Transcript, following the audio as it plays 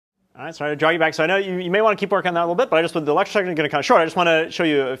All right, sorry to drag you back. So I know you may want to keep working on that a little bit, but the lecture section is going to kind of short. I just want to show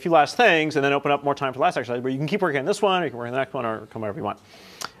you a few last things and then open up more time for the last exercise where you can keep working on this one, or you can work on the next one, or come wherever you want.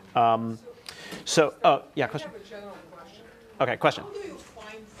 Yeah, question? I have a general question. OK, question. How do you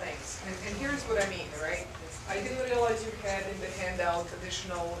find things? And here's what I mean, right? I didn't realize you had in the handout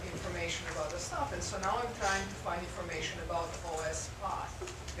additional information about the stuff, and so now I'm trying to find information about OS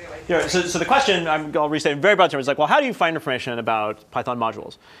path. Yeah, so the question, I'll restate in very broad terms, is like, well, how do you find information about Python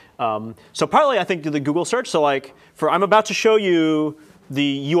modules? So partly, I think, do the Google search. So like, I'm about to show you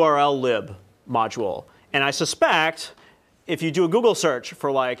the URL lib module. And I suspect if you do a Google search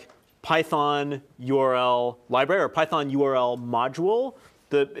for like Python URL library or Python URL module,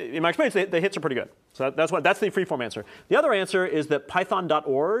 in my experience, the hits are pretty good. So that's the free-form answer. The other answer is that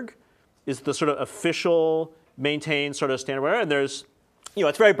python.org is the sort of official maintained sort of standard where, and there's,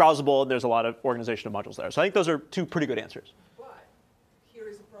 it's very browsable, and there's a lot of organization of modules there. So I think those are two pretty good answers. But here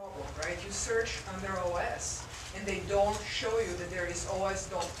is the problem, right? You search under OS, and they don't show you that there is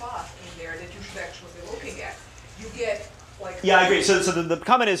os.path in there that you should actually be looking at. You get like... Yeah, I agree. So the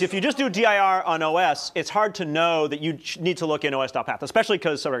comment is, if you just do dir on OS, it's hard to know that you need to look in os.path, especially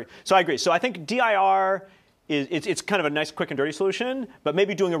because... So I agree. So I think dir it's kind of a nice, quick and dirty solution, but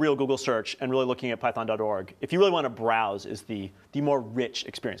maybe doing a real Google search and really looking at python.org, if you really want to browse, is the more rich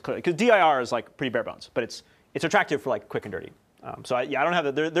experience. Because dir is like pretty bare bones, but it's attractive for like quick and dirty. So I don't have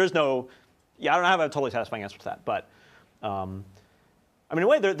I don't have a totally satisfying answer to that. But I mean, in a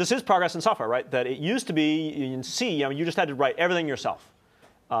way, this is progress in software, right? That it used to be in C, you just had to write everything yourself.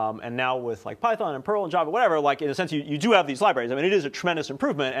 And now with like Python and Perl and Java, whatever, like in a sense, you do have these libraries. I mean, it is a tremendous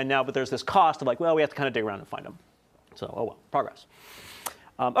improvement. And now, but there's this cost of like, well, we have to kind of dig around and find them. So, oh well, progress.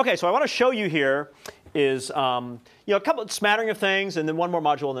 OK, so I want to show you here is a couple of smattering of things, and then one more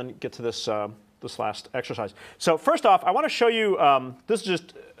module, and then get to this last exercise. So first off, I want to show you this is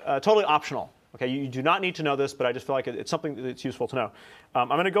just totally optional. OK, you do not need to know this, but I just feel like it's something that's useful to know. I'm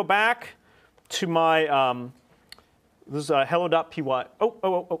going to go back to my this is hello.py.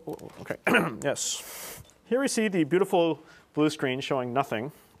 OK. Yes. Here we see the beautiful blue screen showing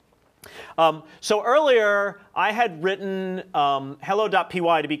nothing. So earlier, I had written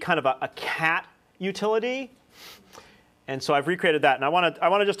hello.py to be kind of a cat utility. And so I've recreated that. And I want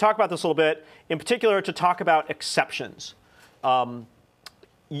to just talk about this a little bit, in particular to talk about exceptions.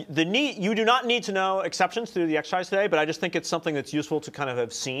 You do not need to know exceptions through the exercise today, but I just think it's something that's useful to kind of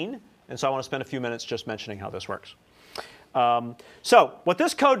have seen. And so I want to spend a few minutes just mentioning how this works. So what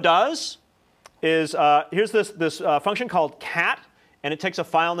this code does is here's this function called cat, and it takes a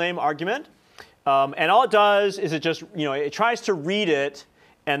file name argument. And all it does is it just it tries to read it,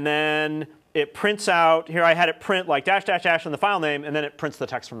 and then it prints out. Here I had it print like dash dash dash in the file name, and then it prints the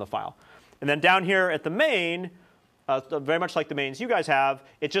text from the file. And then down here at the main, very much like the mains you guys have,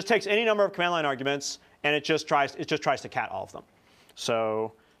 it just takes any number of command line arguments, and it just tries to cat all of them.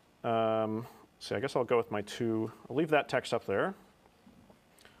 So. So I guess I'll go with my two. I'll leave that text up there.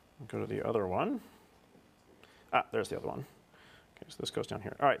 I'll go to the other one. There's the other one. OK, so this goes down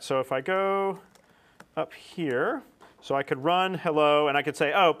here. All right, so if I go up here, so I could run hello, and I could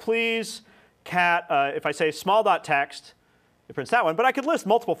say, oh, please cat. If I say small.txt, it prints that one. But I could list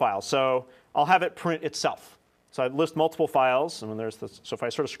multiple files. So I'll have it print itself. So I'd list multiple files. And when there's this, so if I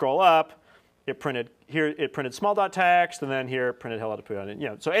sort of scroll up, it printed small.txt, and then here it printed hello.py.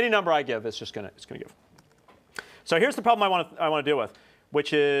 And so any number I give, it's going to give. So here's the problem I want to deal with,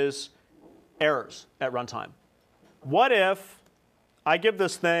 which is errors at runtime. What if I give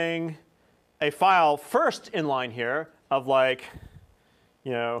this thing a file first in line here of like,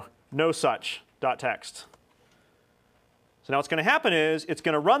 no such.txt? So now what's going to happen is it's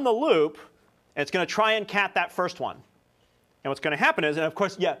going to run the loop, and it's going to try and cat that first one. And what's going to happen is, and of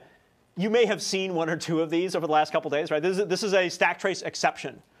course, you may have seen one or two of these over the last couple of days, right? This is a stack trace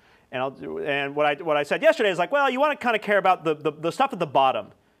exception. And what I said yesterday is like, well, you want to kind of care about the stuff at the bottom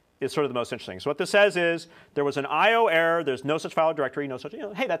is sort of the most interesting. So what this says is there was an IO error. There's no such file directory, no such,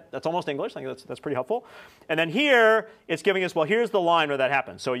 hey, that's almost English. I think that's pretty helpful. And then here, it's giving us, well, here's the line where that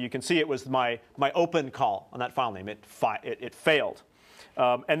happened. So you can see it was my open call on that file name. It failed.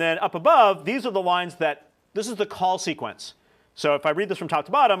 And then up above, these are the lines this is the call sequence. So if I read this from top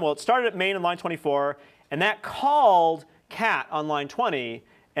to bottom, well, it started at main on line 24, and that called cat on line 20,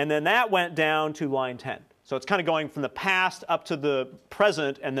 and then that went down to line 10. So it's kind of going from the past up to the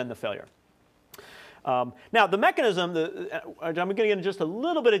present, and then the failure. Now, the mechanism, I'm going to get into just a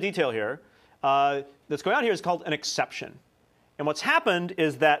little bit of detail here, that's going on here is called an exception. And what's happened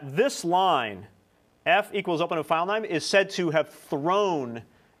is that this line, f equals open of file name, is said to have thrown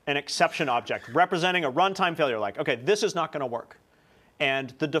an exception object representing a runtime failure, like, OK, this is not going to work.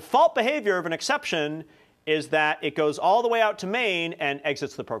 And the default behavior of an exception is that it goes all the way out to main and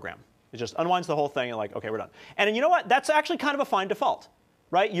exits the program. It just unwinds the whole thing and like, OK, we're done. And you know what? That's actually kind of a fine default.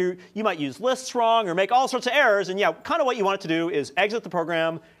 Right? You might use lists wrong or make all sorts of errors. And yeah, kind of what you want it to do is exit the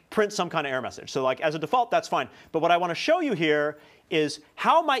program, print some kind of error message. So like as a default, that's fine. But what I want to show you here is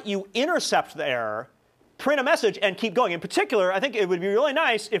how might you intercept the error, print a message, and keep going. In particular, I think it would be really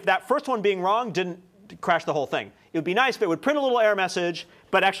nice if that first one being wrong didn't crash the whole thing. It would be nice if it would print a little error message,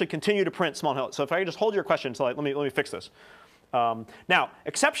 but actually continue to print small notes. So if I could just hold your question, so let me fix this. Now,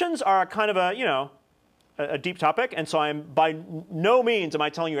 exceptions are kind of a deep topic, and so I'm by no means am I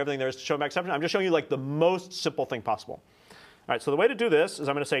telling you everything there is to show about exception. I'm just showing you like the most simple thing possible. All right, so the way to do this is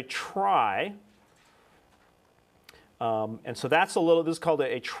I'm going to say try. And so that's this is called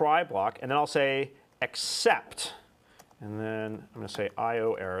a try block. And then I'll say except. And then I'm going to say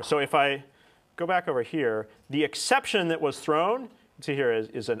IO error. So if I go back over here, the exception that was thrown, you can see here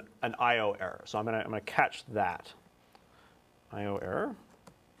is an IO error. So I'm going to catch that IO error.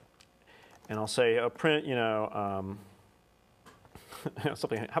 And I'll say print,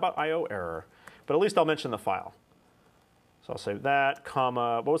 something. How about IO error? But at least I'll mention the file. So I'll say that,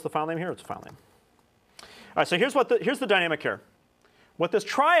 comma. What was the file name here? It's a file name. All right. So here's the dynamic here. What this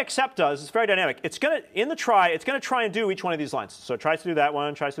try except does is very dynamic. It's going to in the try. It's going to try and do each one of these lines. So it tries to do that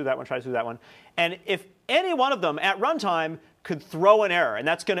one, tries to do that one, tries to do that one. And if any one of them at runtime could throw an error, and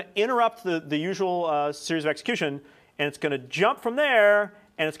that's going to interrupt the usual series of execution, and it's going to jump from there,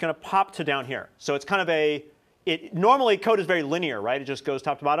 and it's going to pop to down here. So it's kind of normally code is very linear, right? It just goes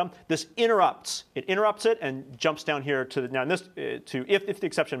top to bottom. This interrupts. It interrupts it and jumps down here to now. This if the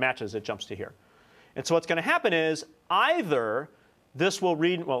exception matches, it jumps to here. And so what's going to happen is either this will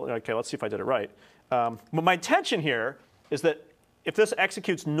read. Well, OK, let's see if I did it right. But my intention here is that if this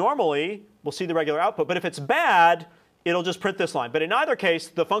executes normally, we'll see the regular output. But if it's bad, it'll just print this line. But in either case,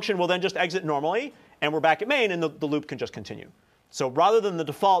 the function will then just exit normally, and we're back at main, and the loop can just continue. So rather than the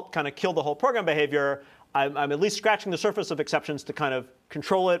default kind of kill the whole program behavior, I'm at least scratching the surface of exceptions to kind of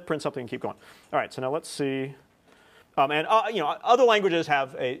control it, print something, and keep going. All right, so now let's see. Other languages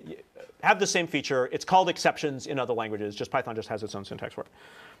have the same feature. It's called exceptions in other languages. Just Python just has its own syntax for it.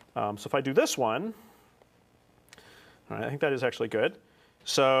 So if I do this one, all right, I think that is actually good.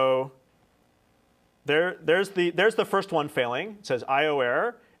 So there's the first one failing. It says IO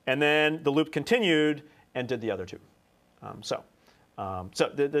error, and then the loop continued and did the other two.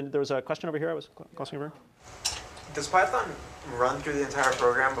 There was a question over here I was glossing over. Does Python run through the entire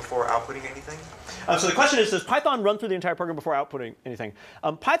program before outputting anything? So the question is, does Python run through the entire program before outputting anything?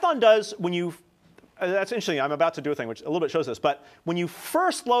 Python does when you that's interesting. I'm about to do a thing which a little bit shows this. But when you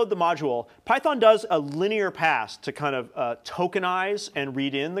first load the module, Python does a linear pass to kind of tokenize and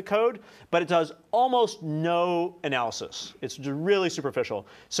read in the code. But it does almost no analysis. It's really superficial.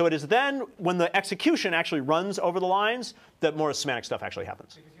 So it is then when the execution actually runs over the lines that more semantic stuff actually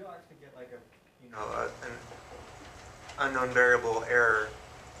happens. Because you'll actually get like an unknown variable error,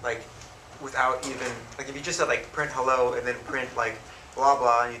 like without even like if you just said like print hello and then print like blah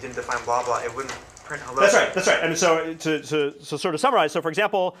blah and you didn't define blah blah, it wouldn't print hello. That's right. That's right. And so to sort of summarize, so for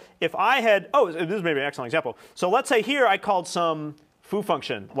example, if I had this is maybe an excellent example. So let's say here I called some foo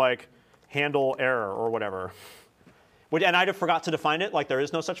function like handle error or whatever, and I'd have forgot to define it, like there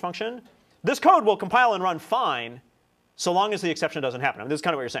is no such function. This code will compile and run fine, so long as the exception doesn't happen. I mean, this is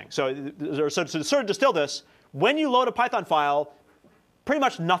kind of what you're saying. So to sort of distill this, when you load a Python file, pretty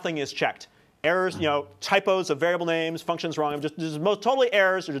much nothing is checked. Errors, typos of variable names, functions wrong, just totally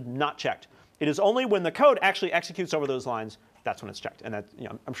errors are just not checked. It is only when the code actually executes over those lines that's when it's checked. And that,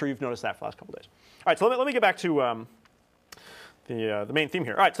 I'm sure you've noticed that for the last couple of days. All right, so let me get back to the main theme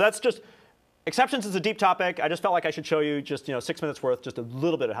here. All right, so that's just exceptions is a deep topic. I just felt like I should show you just 6 minutes worth, just a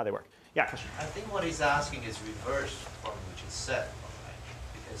little bit of how they work. Yeah, question. I think what he's asking is reverse from which is said, right?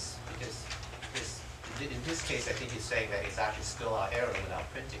 Because in this case, I think he's saying that it's actually still our error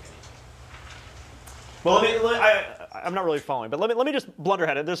without printing anything. Well, I'm not really following, but let me just blunder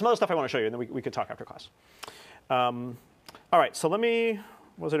ahead. There's some other stuff I want to show you, and then we could talk after class. All right, so all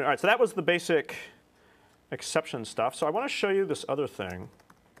right, so that was the basic exception stuff. So I want to show you this other thing.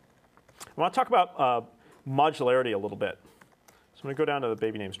 I want to talk about modularity a little bit. So I'm going to go down to the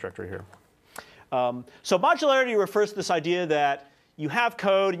baby names directory here. So modularity refers to this idea that you have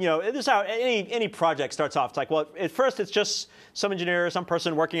code. This is how any project starts off. It's like, well, at first it's just some engineer, some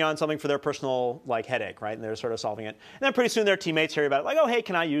person working on something for their personal headache, right? And they're sort of solving it. And then pretty soon their teammates hear about it, like, oh, hey,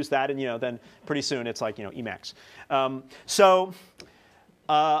 can I use that? And then pretty soon it's like Emacs.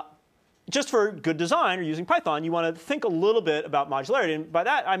 Just for good design or using Python, you want to think a little bit about modularity. And by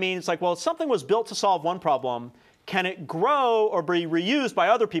that I mean it's like, well, something was built to solve one problem. can it grow or be reused by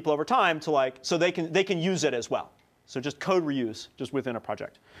other people over time to like, so they can use it as well. So just code reuse just within a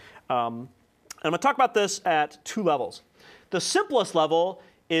project. And I'm going to talk about this at 2 levels. The simplest level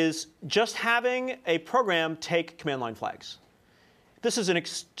is just having a program take command line flags. This is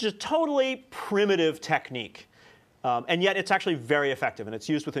just totally primitive technique. And yet it's actually very effective, and it's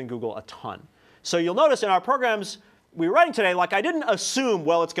used within Google a ton. So you'll notice in our programs we were writing today, like I didn't assume,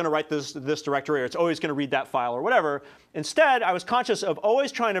 well, it's going to write this directory, or it's always going to read that file, or whatever. Instead, I was conscious of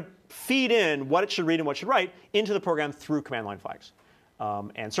always trying to feed in what it should read and what it should write into the program through command line flags.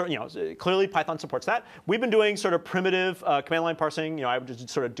 And certainly, clearly Python supports that. We've been doing sort of primitive command line parsing. I would just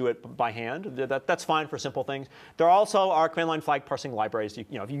sort of do it by hand. That's fine for simple things. There also are command line flag parsing libraries. You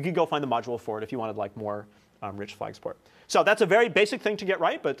can go find the module for it if you wanted like more rich flag support. So that's a very basic thing to get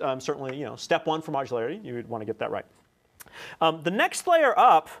right, but certainly, step 1 for modularity, you would want to get that right. The next layer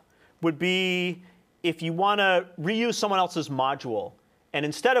up would be if you want to reuse someone else's module. And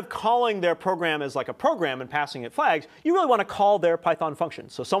instead of calling their program as like a program and passing it flags, you really want to call their Python function.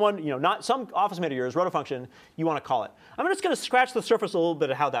 So someone, not some office mate of yours wrote a function, you want to call it. I'm just going to scratch the surface a little bit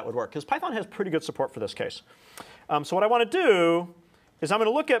of how that would work, because Python has pretty good support for this case. So what I want to do is I'm going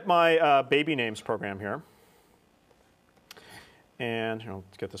to look at my baby names program here. And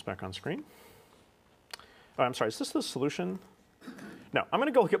let's get this back on screen. Oh, I'm sorry, is this the solution? No, I'm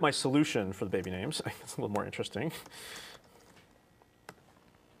going to go look at my solution for the baby names. It's a little more interesting.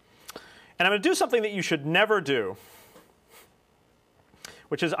 And I'm going to do something that you should never do,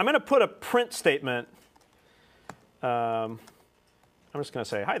 which is I'm going to put a print statement. I'm just going to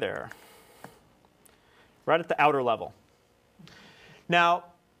say, hi there, right at the outer level. Now,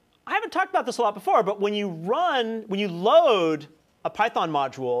 I haven't talked about this a lot before, but when you load a Python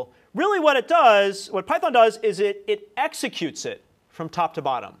module, really what Python does is it executes it from top to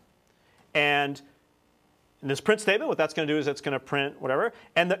bottom. And in this print statement, what that's going to do is it's going to print whatever.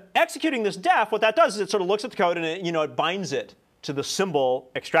 And executing this def, what that does is it sort of looks at the code and it binds it to the symbol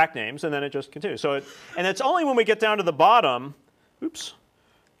extract names, and then it just continues. So and it's only when we get down to the bottom,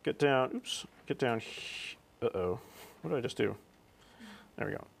 get down, uh-oh, what did I just do? There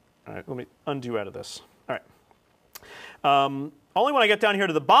we go. All right, let me undo out of this. All right. Only when I get down here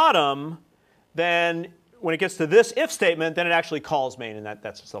to the bottom, then when it gets to this if statement, then it actually calls main, and that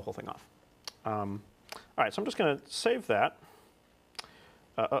sets the whole thing off. All right, so I'm just going to save that.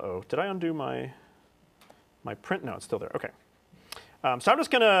 Uh-oh, did I undo my print? No, it's still there. OK. So I'm just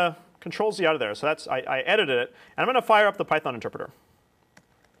going to Control-Z out of there. So I edited it. And I'm going to fire up the Python interpreter.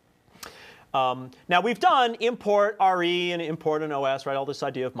 Now, we've done import RE and import an OS, right? All this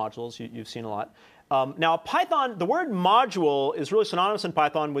idea of modules you've seen a lot. Now, Python, the word module is really synonymous in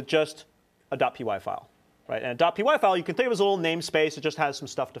Python with just a .py file. Right? And a .py file, you can think of as a little namespace. It just has some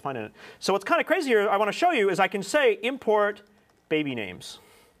stuff defined in it. So what's kind of crazy here I want to show you is I can say import baby names.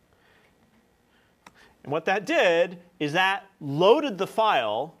 And what that did is that loaded the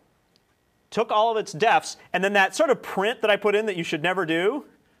file, took all of its defs, and then that sort of print that I put in that you should never do,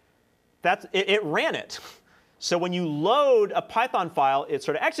 it ran it. So when you load a Python file, it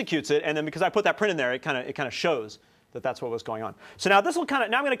sort of executes it. And then because I put that print in there, it kind of shows that that's what was going on. So now I'm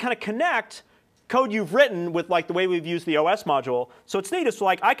going to kind of connect code you've written with like the way we've used the OS module. So it's neat. It's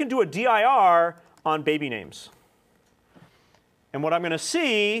like I can do a dir on baby names. And what I'm going to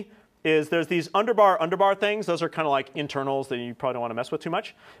see is there's these underbar things. Those are kind of like internals that you probably don't want to mess with too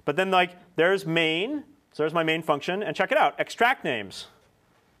much. But then like there's main. So there's my main function. And check it out, extract names.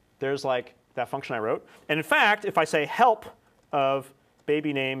 There's like that function I wrote. And in fact, if I say help of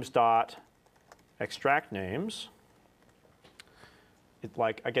baby names dot extract names,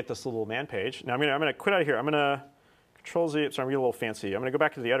 I get this little man page. Now I'm going to quit out of here. I'm going to Control-Z. Sorry, I'm getting a little fancy. I'm going to go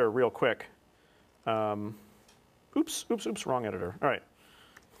back to the editor real quick. Oops, wrong editor. All right.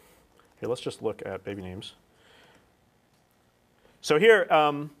 Here, let's just look at baby names. So here,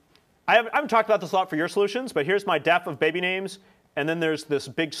 I haven't talked about this a lot for your solutions, but here's my def of baby names. And then there's this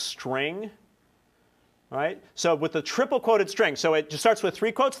big string. Right? So with the triple quoted string, so it just starts with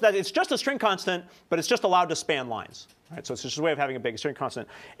 3 quotes. That it's just a string constant, but it's just allowed to span lines. Right? So it's just a way of having a big string constant.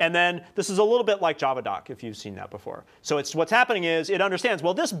 And then this is a little bit like JavaDoc, if you've seen that before. So what's happening is it understands,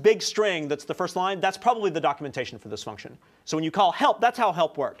 well, this big string that's the first line, that's probably the documentation for this function. So when you call help, that's how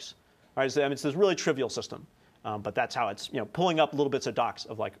help works. Right? So, it's this really trivial system. But that's how it's pulling up little bits of docs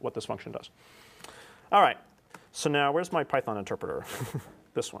of like what this function does. All right. So now where's my Python interpreter?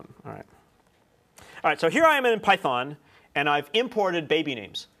 This one. All right. All right, so here I am in Python, and I've imported baby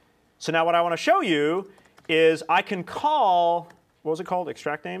names. So now what I want to show you is I can call, what was it called,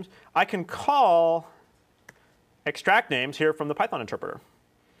 extract names? I can call extract names here from the Python interpreter.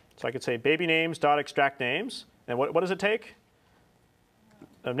 So I could say baby names dot extract names, And what does it take?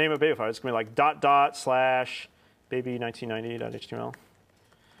 The name of baby file. It's going to be like / baby1990.html.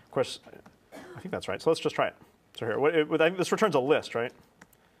 Of course, I think that's right. So let's just try it. So here, this returns a list, right?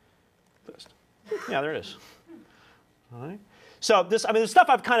 List. Yeah, there it is. All right. So this, I mean, the stuff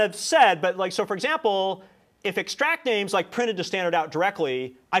I've kind of said, but like, so for example, if extract names like printed to standard out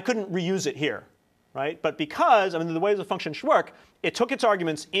directly, I couldn't reuse it here, right? But because, I mean, the way the function should work, it took its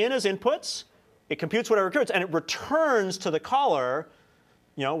arguments in as inputs, it computes whatever it computes, and it returns to the caller,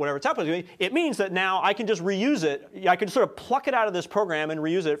 you know, whatever it's output to be. It means that now I can just reuse it. I can sort of pluck it out of this program and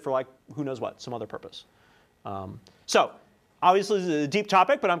reuse it for like who knows what, some other purpose. So obviously this is a deep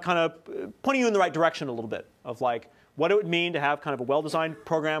topic, but I'm kind of pointing you in the right direction a little bit of like what it would mean to have kind of a well-designed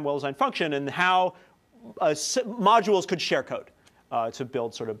program, well-designed function, and how modules could share code to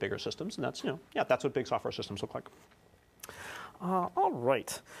build sort of bigger systems. And that's, you know, yeah, that's what big software systems look like. All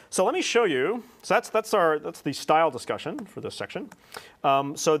right. So let me show you. So that's the style discussion for this section.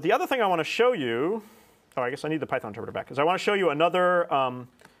 So the other thing I want to show you, oh, I guess I need the Python interpreter back, is I want to show you another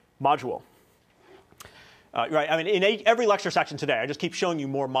module. Right. I mean, in every lecture section today, I just keep showing you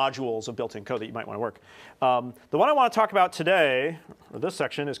more modules of built-in code that you might want to work. The one I want to talk about today, or this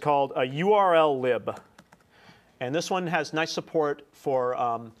section, is called a URL lib. And this one has nice support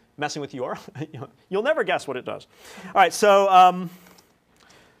for messing with URL. You'll never guess what it does. All right. So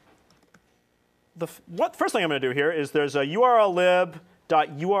first thing I'm going to do here is there's a URL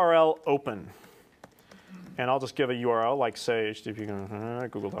lib.url open. And I'll just give a URL like, say,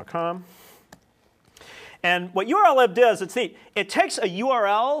 http google.com. And what URL-lib does, it's neat. It takes a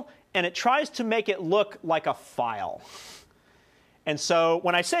URL and it tries to make it look like a file. And so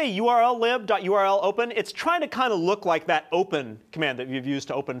when I say url-lib.url open, it's trying to kind of look like that open command that you've used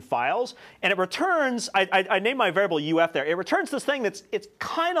to open files. And it returns, I named my variable uf there. It returns this thing it's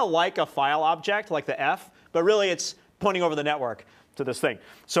kind of like a file object, like the f, but really it's pointing over the network to this thing.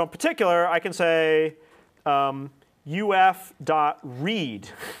 So in particular, I can say uf.read.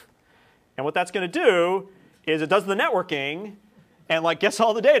 And what that's going to do is it does the networking and like gets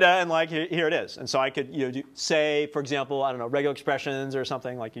all the data and like here it is. And so I could say, for example, I don't know, regular expressions or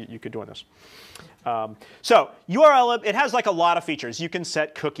something like you could do in this. So URL, it has like a lot of features. You can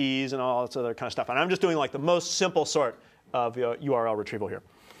set cookies and all this other kind of stuff. And I'm just doing like the most simple sort of URL retrieval here.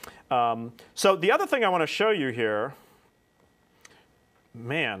 So the other thing I want to show you here,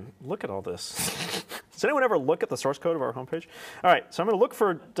 man, look at all this. Does anyone ever look at the source code of our homepage? All right, so I'm going to look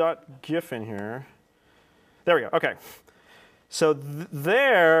for .gif in here. There we go. OK. So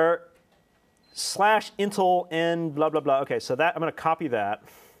there /intel n blah, blah, blah. OK, so that I'm going to copy that.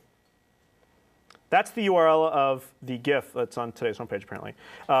 That's the URL of the GIF that's on today's homepage, apparently.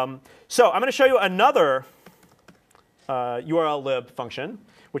 So I'm going to show you another URL lib function,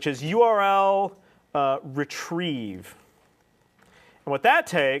 which is URL retrieve. And what that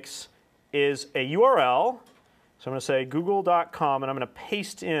takes is a URL. So I'm going to say google.com, and I'm going to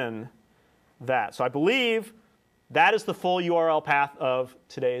paste in that. So I believe that is the full URL path of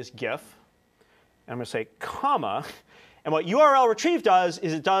today's GIF. And I'm going to say comma. And what URL retrieve does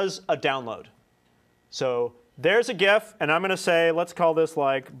is it does a download. So there's a GIF, and I'm going to say, let's call this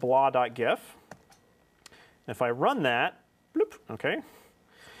like blah.gif. If I run that, bloop, OK.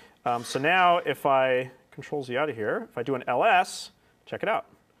 So now if I Control Z out of here, if I do an ls, check it out.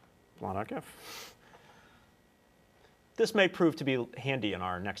 Blah.gif. This may prove to be handy in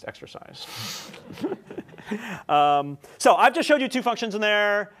our next exercise. So I've just showed you two functions in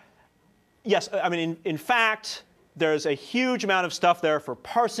there. Yes, I mean, in fact, there's a huge amount of stuff there for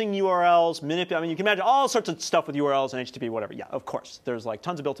parsing URLs, manipulating. I mean, you can imagine all sorts of stuff with URLs and HTTP, whatever. Yeah, of course. There's like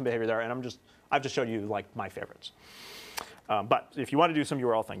tons of built-in behavior there, and I've just showed you like my favorites. But if you want to do some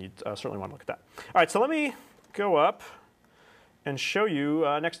URL thing, you'd certainly want to look at that. All right, so let me go up and show you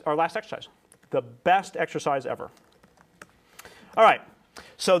our last exercise, the best exercise ever. All right,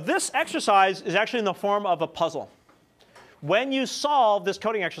 so this exercise is actually in the form of a puzzle. When you solve this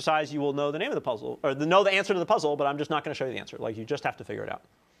coding exercise, you will know the name of the puzzle, or know the answer to the puzzle, but I'm just not going to show you the answer. Like, you just have to figure it out.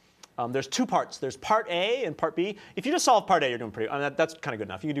 There's two parts. There's part A and part B. If you just solve part A, you're doing pretty good. I mean, that's kind of good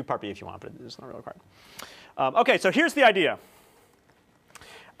enough. You can do part B if you want, but it's not really required. OK, so here's the idea.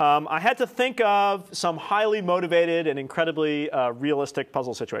 I had to think of some highly motivated and incredibly realistic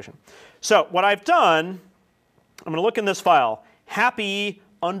puzzle situation. So what I've done, I'm going to look in this file, happy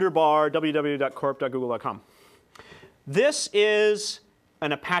underbar www.corp.google.com. This is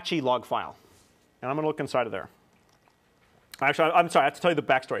an Apache log file. And I'm going to look inside of there. Actually, I'm sorry, I have to tell you the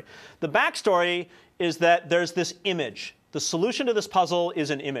backstory. The backstory is that there's this image. The solution to this puzzle is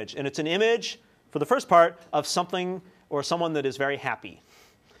an image. And it's an image, for the first part, of something or someone that is very happy.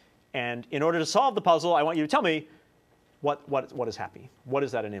 And in order to solve the puzzle, I want you to tell me what is happy. What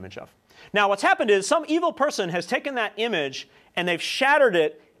is that an image of? Now, what's happened is some evil person has taken that image and they've shattered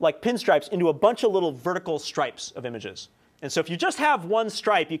it like pinstripes into a bunch of little vertical stripes of images. And so if you just have one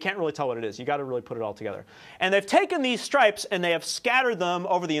stripe, you can't really tell what it is. You've got to really put it all together. And they've taken these stripes and they have scattered them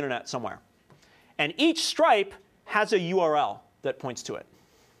over the internet somewhere. And each stripe has a URL that points to it.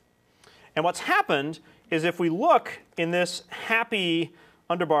 And what's happened is if we look in this happy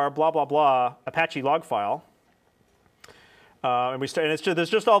underbar blah, blah, blah Apache log file, and there's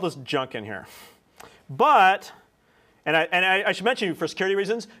just all this junk in here. But, and I should mention for security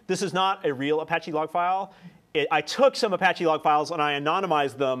reasons, this is not a real Apache log file. I took some Apache log files and I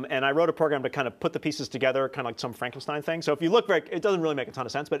anonymized them, and I wrote a program to kind of put the pieces together, kind of like some Frankenstein thing. So if you look very, it doesn't really make a ton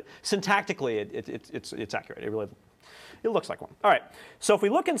of sense, but syntactically it's accurate. It looks like one. All right. So if we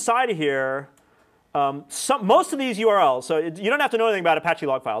look inside of here, most of these URLs. So you don't have to know anything about Apache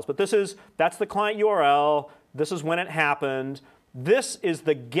log files, but that's the client URL. This is when it happened. This is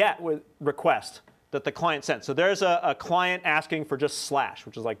the GET request that the client sent. So there's a client asking for just /,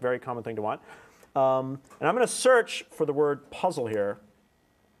 which is like a very common thing to want. And I'm going to search for the word puzzle here.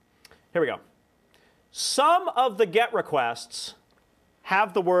 Here we go. Some of the GET requests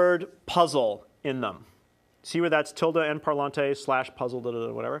have the word puzzle in them. See where that's tilde and parlante / puzzle,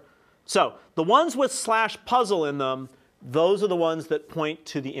 whatever? So the ones with /puzzle in them, those are the ones that point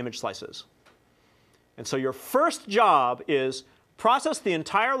to the image slices. And so your first job is process the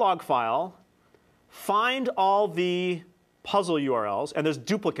entire log file, find all the puzzle URLs, and there's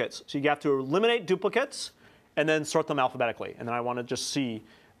duplicates. So you have to eliminate duplicates and then sort them alphabetically. And then I want to just see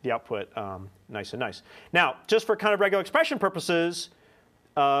the output nice and nice. Now, just for kind of regular expression purposes,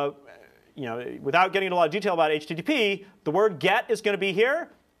 without getting into a lot of detail about HTTP, the word get is going to be here,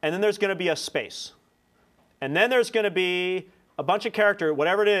 and then there's going to be a space. And then there's going to be a bunch of character,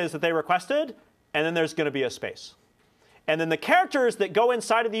 whatever it is that they requested, and then there's going to be a space. And then the characters that go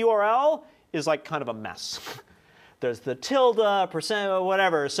inside of the URL is like kind of a mess. There's the tilde, %,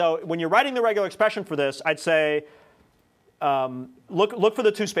 whatever. So when you're writing the regular expression for this, I'd say look for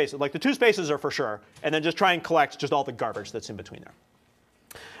the two spaces. Like the two spaces are for sure. And then just try and collect just all the garbage that's in between there.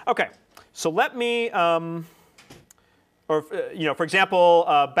 OK, so let me, for example,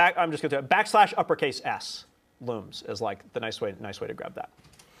 I'm just going to \uppercase s looms as like the nice way to grab that.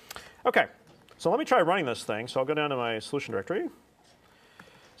 OK, so let me try running this thing. So I'll go down to my solution directory.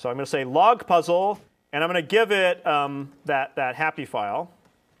 So I'm going to say log puzzle. And I'm going to give it that happy file.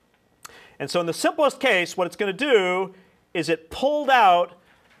 And so in the simplest case, what it's going to do is it pulled out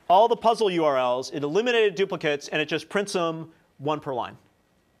all the puzzle URLs, it eliminated duplicates, and it just prints them one per line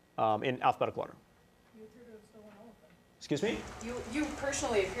in alphabetical order. You appear to have stolen all of them. Excuse me? You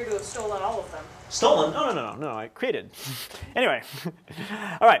personally appear to have stolen all of them. Stolen? No, I created. Anyway,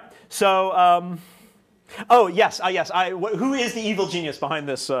 all right. So, oh, yes. Who is the evil genius behind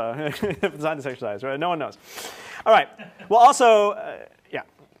this exercise? Right? No one knows. All right. Well, also, yeah.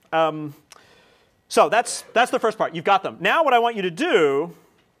 So that's the first part. You've got them. Now what I want you to do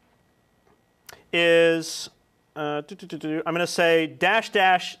is I'm going to say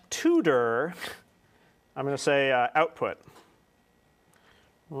 --tutor. I'm going to say output.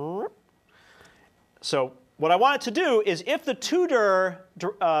 So what I want it to do is if the tutor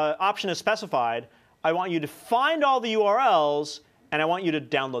option is specified, I want you to find all the URLs, and I want you to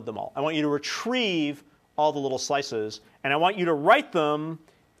download them all. I want you to retrieve all the little slices, and I want you to write them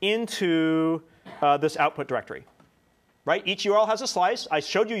into this output directory. Right? Each URL has a slice. I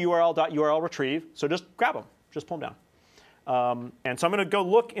showed you URL.url retrieve, so just grab them. Just pull them down. And so I'm going to go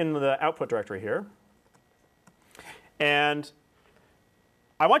look in the output directory here. And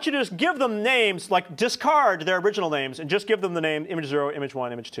I want you to just give them names, like discard their original names, and just give them the name image 0, image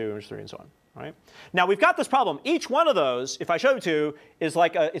 1, image 2, image 3, and so on. Right? Now, we've got this problem. Each one of those, if I show it to you, is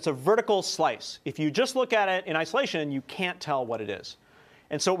like it's a vertical slice. If you just look at it in isolation, you can't tell what it is.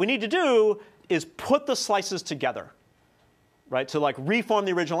 And so what we need to do is put the slices together, right, to like reform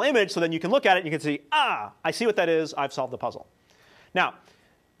the original image so then you can look at it and you can see, ah, I see what that is. I've solved the puzzle. Now,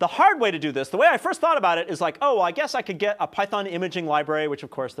 the hard way to do this, the way I first thought about it is like, oh, well, I guess I could get a Python imaging library, which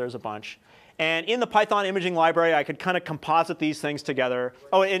of course there's a bunch. And in the Python imaging library, I could kind of composite these things together.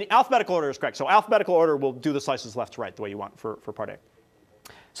 Oh, in alphabetical order is correct. So alphabetical order will do the slices left to right the way you want for part A.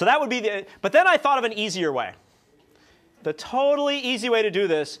 So that would be the, but then I thought of an easier way. The totally easy way to do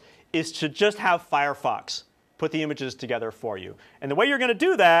this is to just have Firefox put the images together for you. And the way you're going to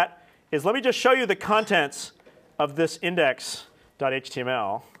do that is, let me just show you the contents of this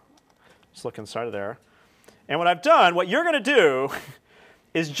index.html. Just look inside of there. And what I've done, what you're going to do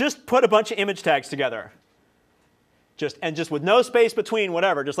is just put a bunch of image tags together. just with no space between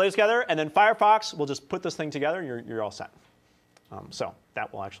whatever, just lay it together, and then Firefox will just put this thing together, and you're all set. So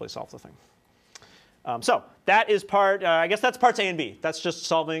that will actually solve the thing. So that is part, I guess that's parts A and B. That's just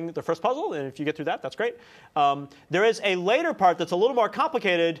solving the first puzzle, and if you get through that, that's great. There is a later part that's a little more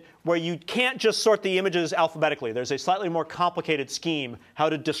complicated where you can't just sort the images alphabetically. There's a slightly more complicated scheme how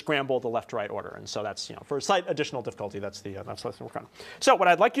to descramble the left-to-right order. And so that's, for slight additional difficulty, that's what to work on. So what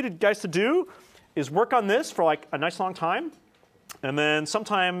I'd like you guys to do is work on this for like a nice long time. And then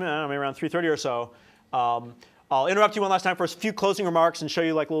sometime, maybe around 3:30 or so, I'll interrupt you one last time for a few closing remarks and show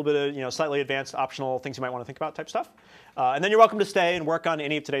you like a little bit of slightly advanced optional things you might want to think about type stuff. And then you're welcome to stay and work on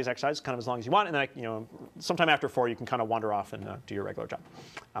any of today's exercises kind of as long as you want. And then sometime after 4 you can kind of wander off and do your regular job.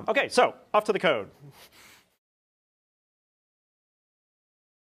 OK, so off to the code.